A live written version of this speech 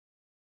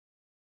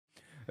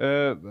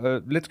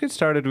Let's get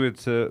started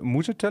with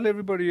Musa. Tell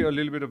everybody a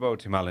little bit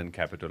about Himalayan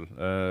Capital.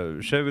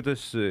 Share with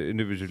us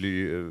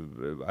individually.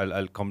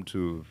 I'll come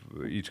to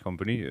each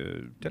company.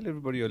 Tell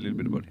everybody a little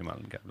bit about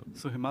Himalayan Capital.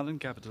 So Himalayan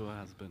Capital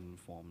has been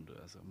formed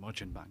as a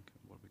merchant bank,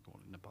 what we call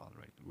in Nepal,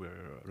 right?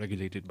 We're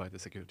regulated by the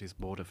Securities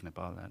Board of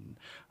Nepal, and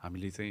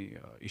हामीले चाहिँ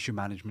issue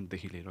management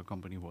देखि लिएर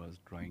company was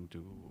trying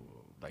to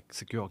like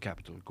secure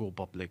capital, go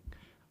public.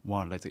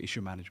 One, let's say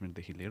issue management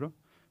देखि लिएर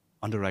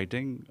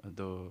underwriting,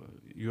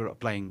 you're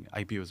applying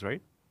IPOs,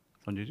 right,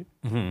 Sanjay?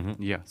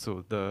 Mm-hmm. Yeah,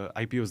 so the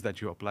IPOs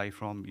that you apply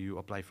from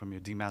your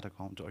Demat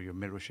account or your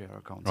mirror share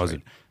accounts,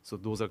 right? So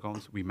those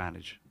accounts we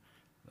manage.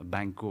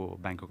 Bank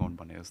account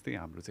bane jastै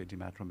हाम्रो चाहिँ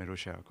Demat र mirror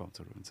share accounts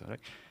हुन्छ, right?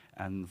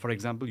 And for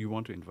example, you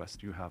want to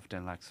invest, you have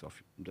 10 lakhs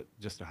of,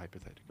 just a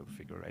hypothetical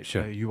figure, right?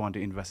 Sure. You want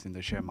to invest in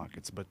the share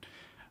markets, but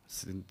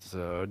since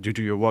due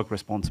to your work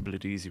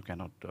responsibilities, you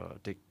cannot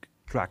take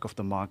track of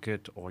the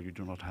market, or you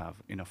do not have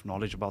enough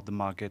knowledge about the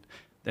market,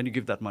 then you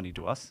give that money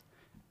to us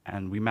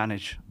and we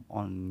manage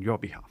on your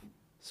behalf.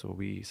 So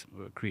we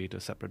create a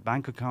separate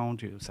bank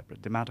account, a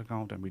separate Demat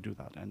account, and we do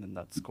that. And then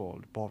that's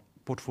called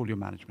Portfolio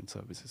Management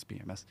Services,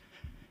 PMS.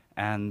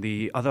 And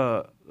the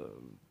other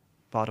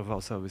part of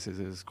our services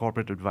is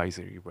corporate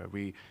advisory, where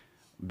we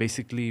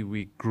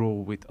grow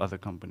with other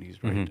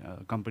companies, right?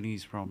 Mm-hmm.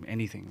 Companies from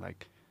anything,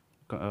 like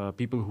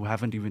people who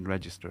haven't even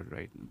registered,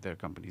 right, their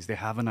companies. They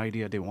have an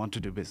idea, they want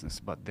to do business,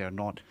 but they're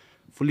not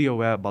fully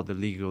aware about the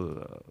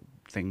legal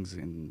things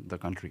in the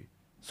country.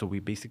 So we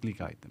basically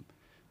guide them.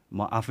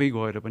 म आफै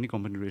गएर पनि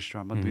company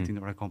रेजिस्ट्रारमा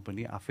 2-3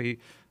 company आफै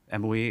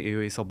MOA,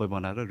 AOA सबै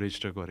बनाएर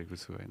resistor गरेको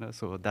छु हैन.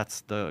 So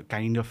that's the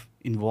kind of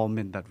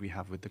involvement that we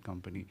have with the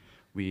company.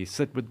 We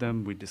sit with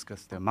them, we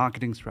discuss their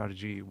marketing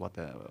strategy, what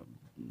the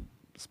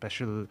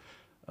special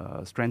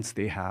strengths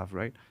they have,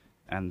 right?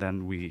 And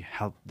then we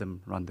help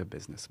them run their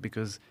business,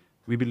 because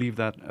we believe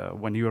that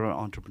when you're an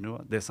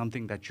entrepreneur, there's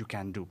something that you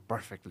can do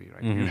perfectly,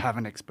 right? You have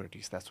an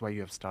expertise. That's why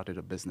you have started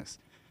a business.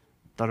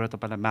 तर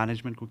तपाईलाई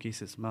म्यानेजमेन्टको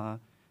केसेसमा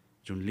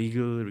जुन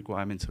legal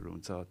requirements-हरु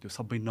हुन्छ त्यो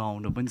सबै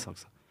नआउन पनि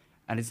सक्छ.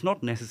 And it's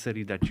not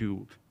necessary that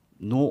you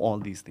know all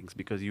these things,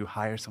 because you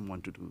hire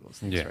someone to do those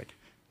things, right?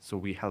 So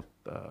we help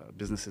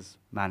businesses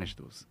manage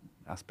those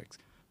aspects.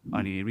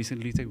 And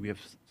recently we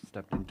have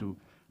stepped into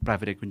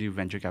private equity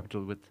venture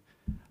capital with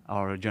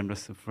our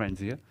generous friends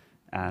here,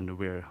 and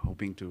we're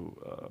hoping to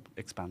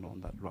expand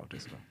on that route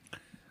as well.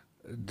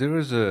 There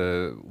is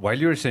while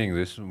you were saying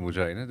this,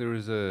 Muja, there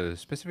is a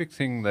specific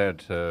thing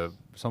that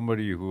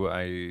somebody who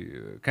I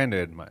kind of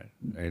admire,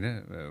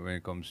 when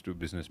it comes to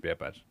business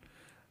vyapar.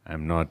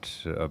 I'm not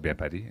a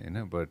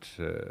vyapari, but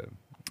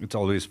it's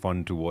always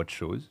fun to watch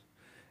shows.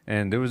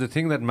 And there was a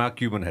thing that Mark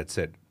Cuban had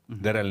said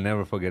that I'll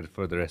never forget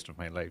for the rest of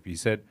my life. He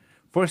said,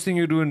 first thing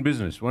you do in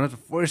business, one of the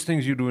first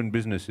things you do in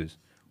business is,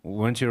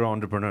 once you're an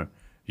entrepreneur,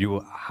 you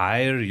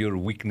hire your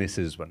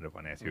weaknesses.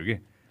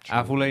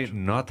 आफूलाई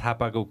नथाहा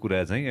पाएको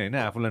कुरा चाहिँ हैन,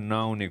 आफूलाई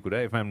नआउने कुरा,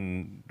 if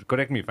I'm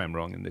correct me if I'm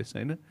wrong in this,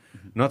 हैन,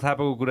 नथाहा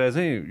पाएको कुरा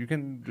चाहिँ you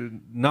can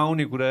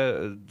नआउने कुरा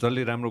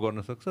जसले राम्रो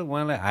गर्न सक्छ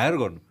उहाँलाई हायर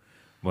गर्नु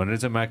भनेर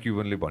चाहिँ मार्क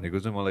क्युबनले भनेको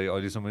चाहिँ मलाई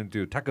अहिलेसम्म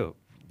त्यो ठ्याक्क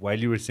while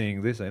you were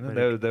saying this, Hahn,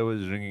 that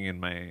was ringing in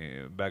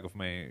my back of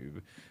my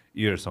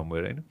ear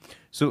somewhere, Hahn.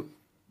 So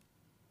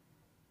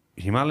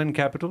Himalayan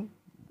Capital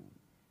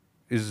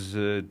is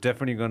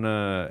definitely going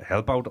to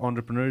help out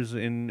entrepreneurs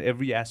in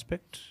every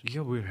aspect?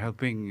 Yeah, we're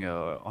helping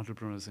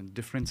entrepreneurs in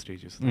different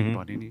stages.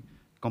 Like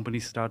company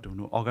start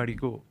हुनु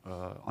अगाडिको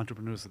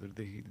entrepreneurs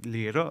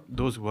लिएर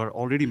those who are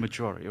already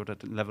mature एउटा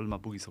लेभलमा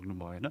पुगिसक्नु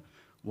भयो हैन,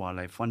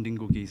 उहाँलाई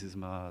फन्डिङको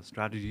केसेसमा,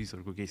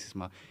 स्ट्र्याटेजिजहरुको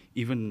केसेसमा,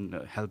 even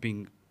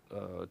helping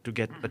to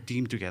get a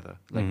team together,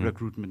 like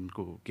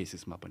recruitmentको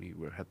केसेसमा पनि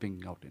we're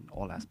helping out in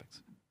all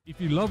aspects. If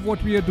you love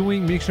what we are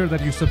doing, make sure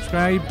that you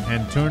subscribe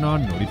and turn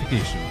on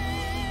notifications.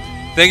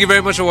 Thank you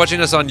very much for watching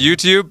us on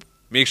YouTube.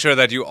 Make sure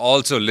that you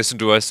also listen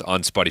to us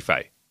on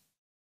Spotify.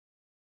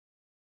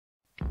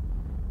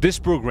 This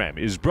program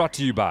is brought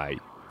to you by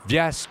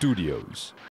Vyas Studios.